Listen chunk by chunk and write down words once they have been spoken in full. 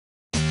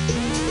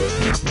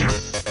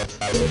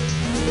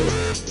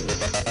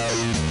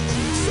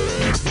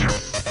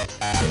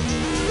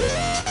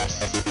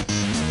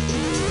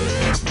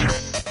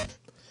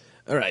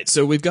Alright,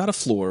 so we've got a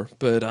floor,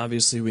 but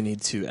obviously we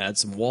need to add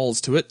some walls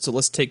to it, so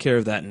let's take care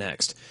of that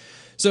next.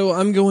 So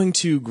I'm going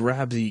to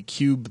grab the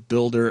cube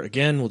builder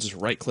again, we'll just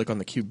right click on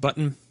the cube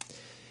button.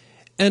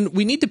 And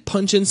we need to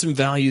punch in some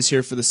values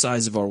here for the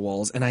size of our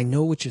walls, and I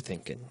know what you're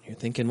thinking. You're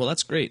thinking, well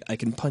that's great, I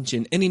can punch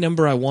in any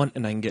number I want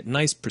and I can get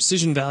nice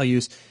precision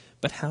values,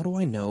 but how do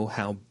I know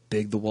how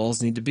big the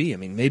walls need to be? I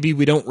mean, maybe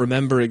we don't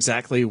remember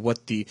exactly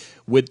what the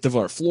width of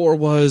our floor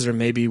was, or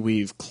maybe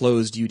we've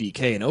closed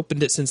UDK and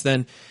opened it since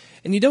then.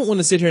 And you don't want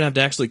to sit here and have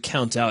to actually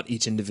count out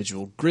each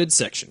individual grid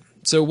section.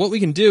 So what we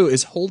can do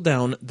is hold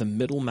down the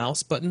middle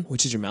mouse button,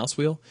 which is your mouse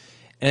wheel,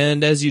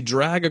 and as you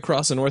drag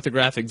across an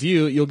orthographic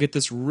view, you'll get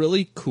this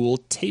really cool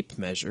tape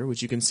measure,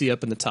 which you can see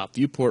up in the top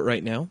viewport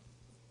right now.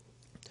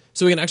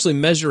 So we can actually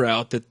measure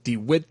out that the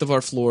width of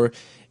our floor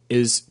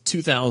is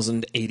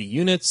 2,080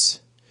 units,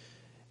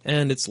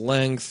 and its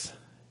length,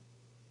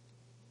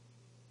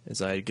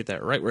 as I get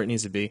that right where it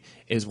needs to be,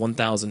 is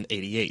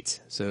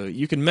 1,088. So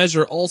you can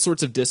measure all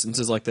sorts of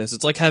distances like this.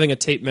 It's like having a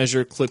tape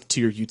measure clipped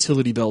to your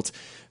utility belt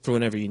for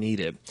whenever you need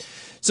it.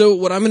 So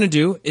what I'm going to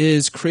do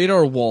is create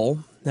our wall.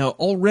 Now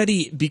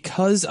already,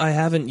 because I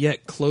haven't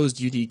yet closed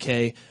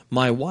UDK,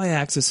 my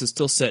y-axis is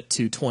still set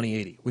to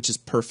 2080, which is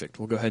perfect.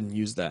 We'll go ahead and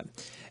use that.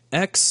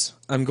 X,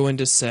 I'm going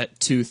to set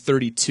to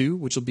 32,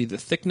 which will be the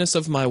thickness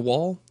of my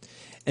wall.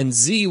 And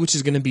Z, which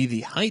is going to be the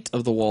height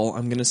of the wall,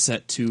 I'm going to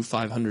set to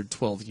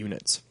 512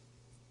 units.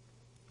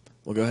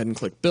 We'll go ahead and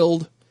click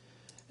Build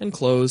and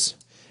Close.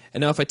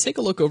 And now if I take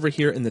a look over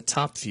here in the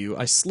top view,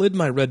 I slid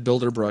my red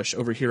builder brush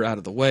over here out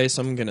of the way,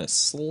 so I'm going to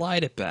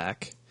slide it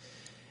back.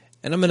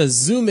 And I'm going to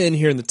zoom in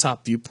here in the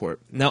top viewport.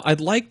 Now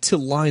I'd like to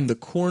line the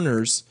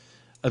corners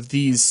of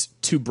these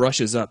two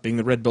brushes up, being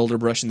the red builder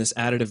brush and this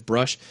additive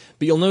brush,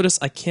 but you'll notice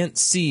I can't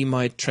see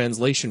my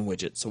translation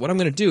widget. So what I'm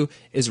going to do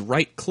is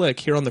right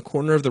click here on the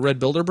corner of the red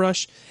builder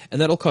brush,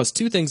 and that'll cause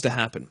two things to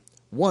happen.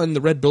 One,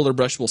 the red builder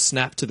brush will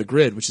snap to the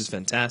grid, which is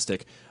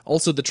fantastic.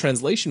 Also, the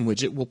translation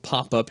widget will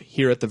pop up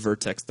here at the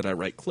vertex that I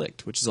right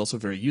clicked, which is also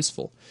very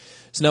useful.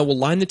 So now we'll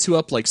line the two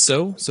up like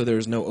so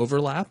there's no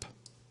overlap.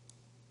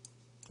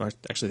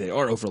 Actually, they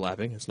are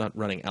overlapping. It's not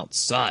running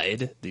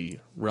outside the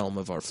realm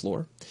of our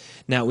floor.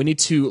 Now, we need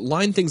to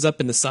line things up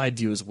in the side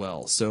view as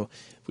well. So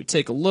if we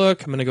take a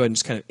look, I'm going to go ahead and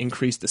just kind of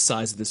increase the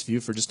size of this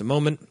view for just a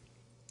moment.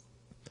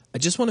 I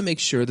just want to make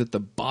sure that the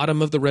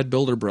bottom of the red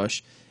builder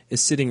brush is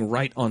sitting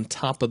right on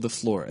top of the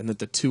floor and that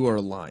the two are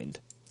aligned.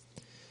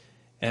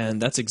 And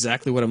that's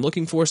exactly what I'm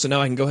looking for. So now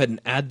I can go ahead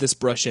and add this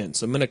brush in.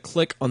 So I'm going to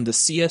click on the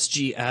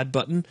CSG Add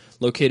button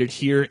located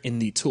here in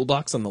the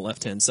toolbox on the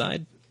left-hand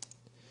side.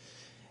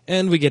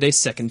 And we get a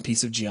second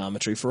piece of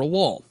geometry for a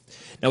wall.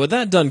 Now with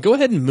that done, go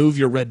ahead and move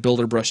your red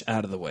builder brush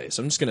out of the way.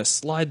 So I'm just going to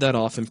slide that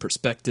off in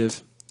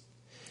perspective.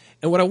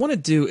 And what I want to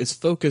do is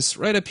focus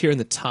right up here in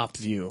the top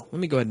view. Let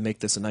me go ahead and make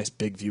this a nice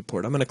big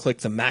viewport. I'm going to click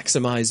the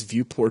Maximize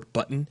Viewport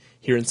button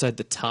here inside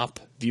the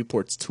top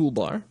viewport's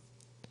toolbar.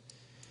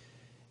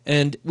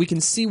 And we can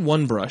see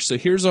one brush. So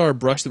here's our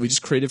brush that we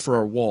just created for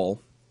our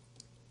wall.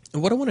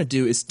 And what I want to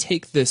do is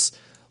take this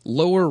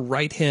lower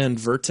right-hand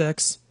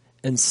vertex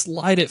and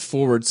slide it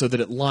forward so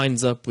that it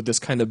lines up with this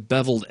kind of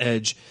beveled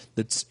edge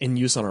that's in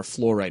use on our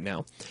floor right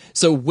now.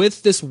 So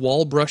with this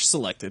wall brush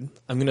selected,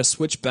 I'm going to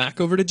switch back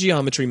over to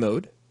geometry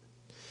mode,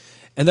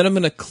 and then I'm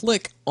going to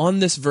click on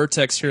this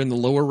vertex here in the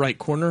lower right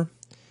corner,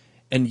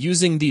 and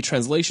using the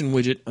translation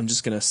widget, I'm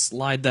just going to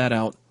slide that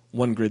out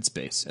one grid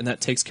space, and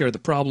that takes care of the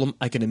problem.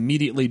 I can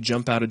immediately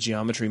jump out of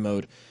geometry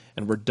mode,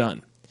 and we're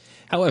done.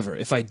 However,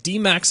 if I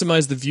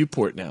demaximize the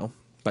viewport now,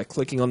 by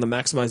clicking on the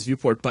Maximize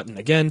Viewport button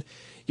again,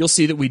 you'll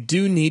see that we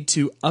do need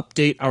to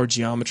update our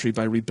geometry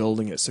by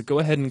rebuilding it. So go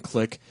ahead and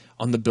click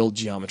on the Build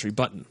Geometry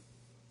button.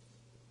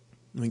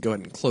 Let me go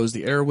ahead and close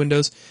the error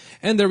windows.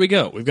 And there we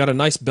go. We've got a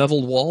nice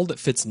beveled wall that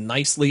fits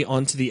nicely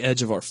onto the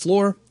edge of our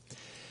floor.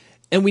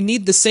 And we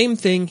need the same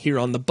thing here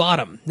on the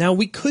bottom. Now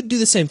we could do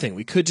the same thing.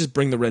 We could just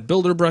bring the red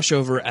builder brush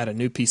over, add a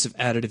new piece of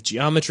additive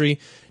geometry,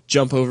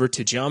 jump over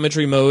to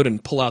geometry mode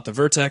and pull out the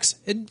vertex.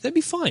 That'd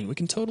be fine. We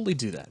can totally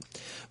do that.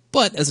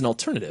 But as an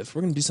alternative,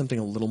 we're going to do something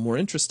a little more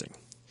interesting.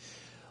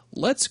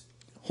 Let's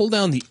hold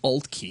down the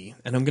Alt key,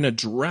 and I'm going to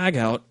drag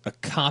out a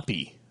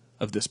copy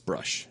of this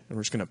brush. And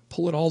we're just going to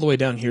pull it all the way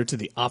down here to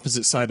the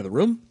opposite side of the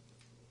room.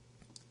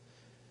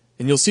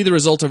 And you'll see the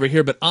result over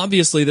here, but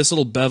obviously this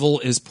little bevel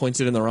is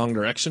pointed in the wrong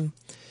direction.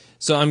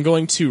 So I'm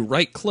going to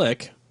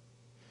right-click,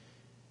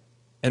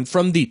 and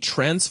from the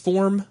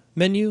Transform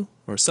menu,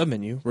 or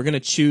submenu, we're going to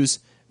choose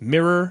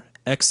Mirror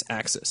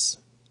X-Axis.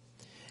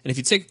 And if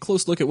you take a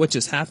close look at what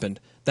just happened,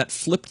 that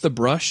flipped the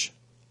brush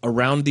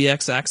around the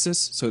x-axis,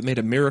 so it made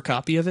a mirror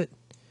copy of it.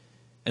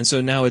 And so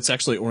now it's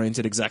actually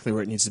oriented exactly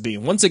where it needs to be.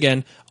 And once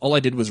again, all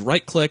I did was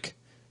right-click,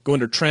 go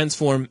under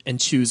Transform, and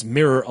choose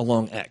Mirror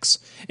along X.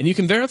 And you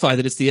can verify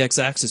that it's the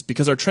x-axis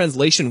because our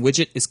translation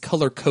widget is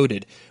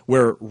color-coded,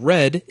 where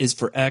red is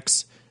for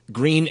X,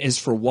 green is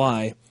for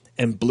Y,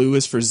 and blue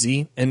is for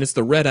Z, and it's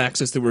the red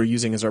axis that we're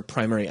using as our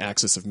primary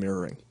axis of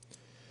mirroring.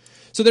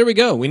 So there we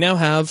go. We now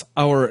have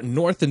our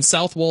north and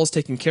south walls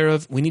taken care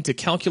of. We need to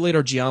calculate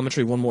our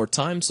geometry one more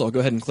time, so I'll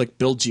go ahead and click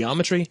Build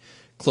Geometry,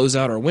 close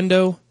out our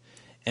window,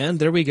 and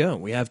there we go.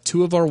 We have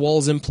 2 of our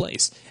walls in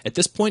place. At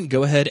this point,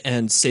 go ahead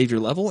and save your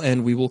level,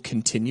 and we will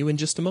continue in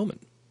just a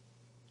moment.